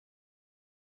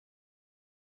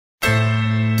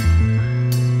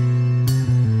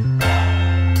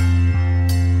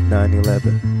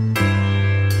9/11,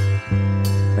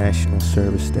 National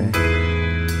Service Day.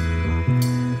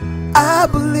 I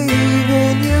believe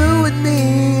in you and me,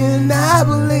 and I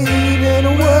believe in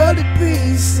a world of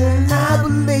peace, and I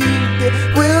believe that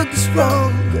we'll get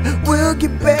stronger, we'll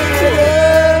get better.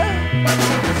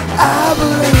 I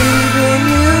believe in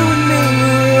you and me,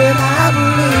 and I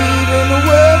believe in a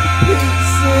world of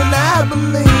peace, and I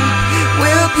believe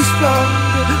we'll be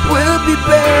stronger, we'll be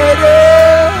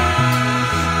better.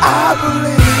 I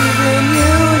believe in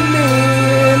you and me,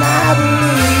 and I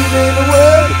believe in a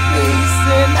world of peace,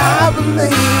 and I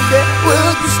believe that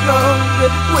we'll be stronger,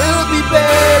 we'll be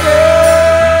better.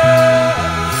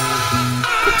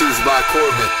 Produced by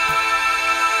Corbin.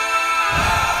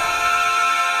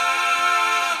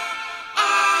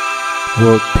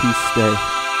 World Peace Day.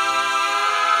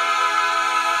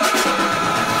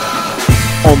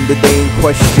 On the day in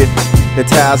question, the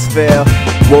tires fell.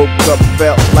 Woke up,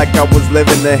 felt like I was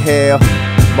living in hell.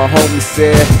 My homie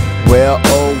said, well,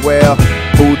 oh well.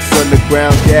 Boots on the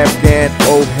ground, Afghan,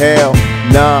 oh hell.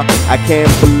 Nah, I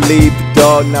can't believe it,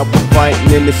 dog. Now we're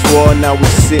fighting in this war. Now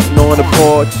we're sitting on the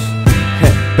porch.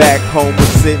 Back home,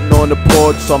 we're sitting on the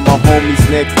porch. Saw my homies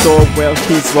next door, well,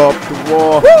 he's off the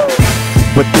war.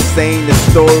 But this ain't a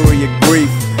story of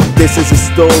grief. This is a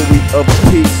story of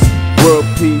peace, world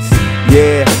peace.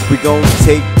 Yeah, we gon'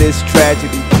 take this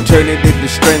tragedy, turn it into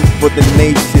strength for the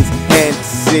nation's hand to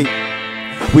see.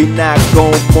 We not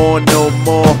gon' mourn no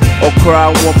more, or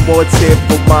cry one more tear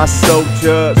for my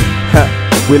soldiers.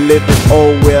 We living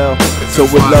oh well, so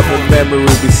with love and memory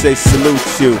we say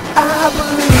salute you. I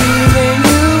believe in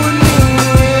you and me,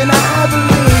 and I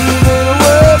believe in a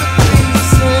world of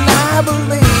peace, and I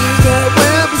believe that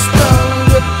we'll be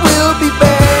stronger, we'll be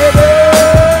better.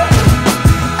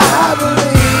 I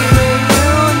believe in you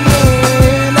and me,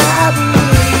 and I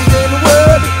believe in a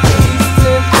world of peace,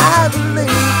 and I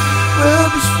believe we'll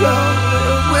be stronger,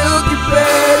 we'll get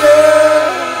better.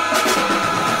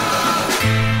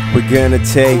 We're gonna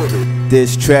take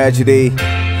this tragedy,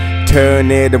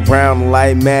 turn it around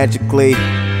like magically.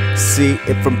 See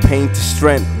it from pain to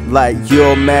strength like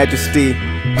your majesty.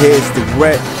 Here's the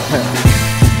red.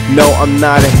 No, I'm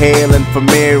not hailing for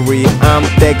Mary. I'm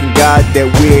thanking God that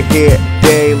we're here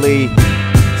daily.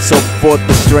 So for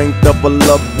the strength of our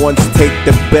loved ones, take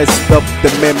the best of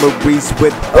the memories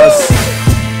with us.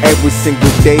 Every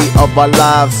single day of our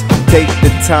lives, take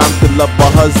the time to love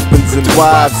our husbands and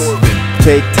wives.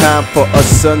 Take time for our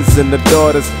sons and our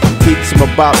daughters. Teach them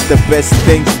about the best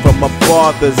things from our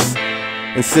fathers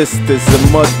and sisters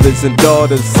and mothers and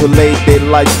daughters who laid their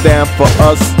lives down for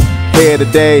us here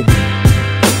today.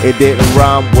 It didn't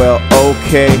rhyme well,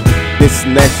 okay. This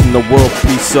National World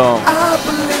Peace song. I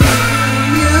believe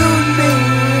in you and me,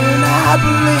 and I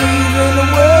believe in a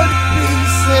world of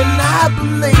peace, and I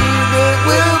believe that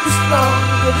we'll be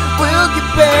stronger, we'll get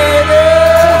better.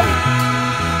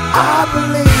 I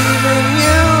believe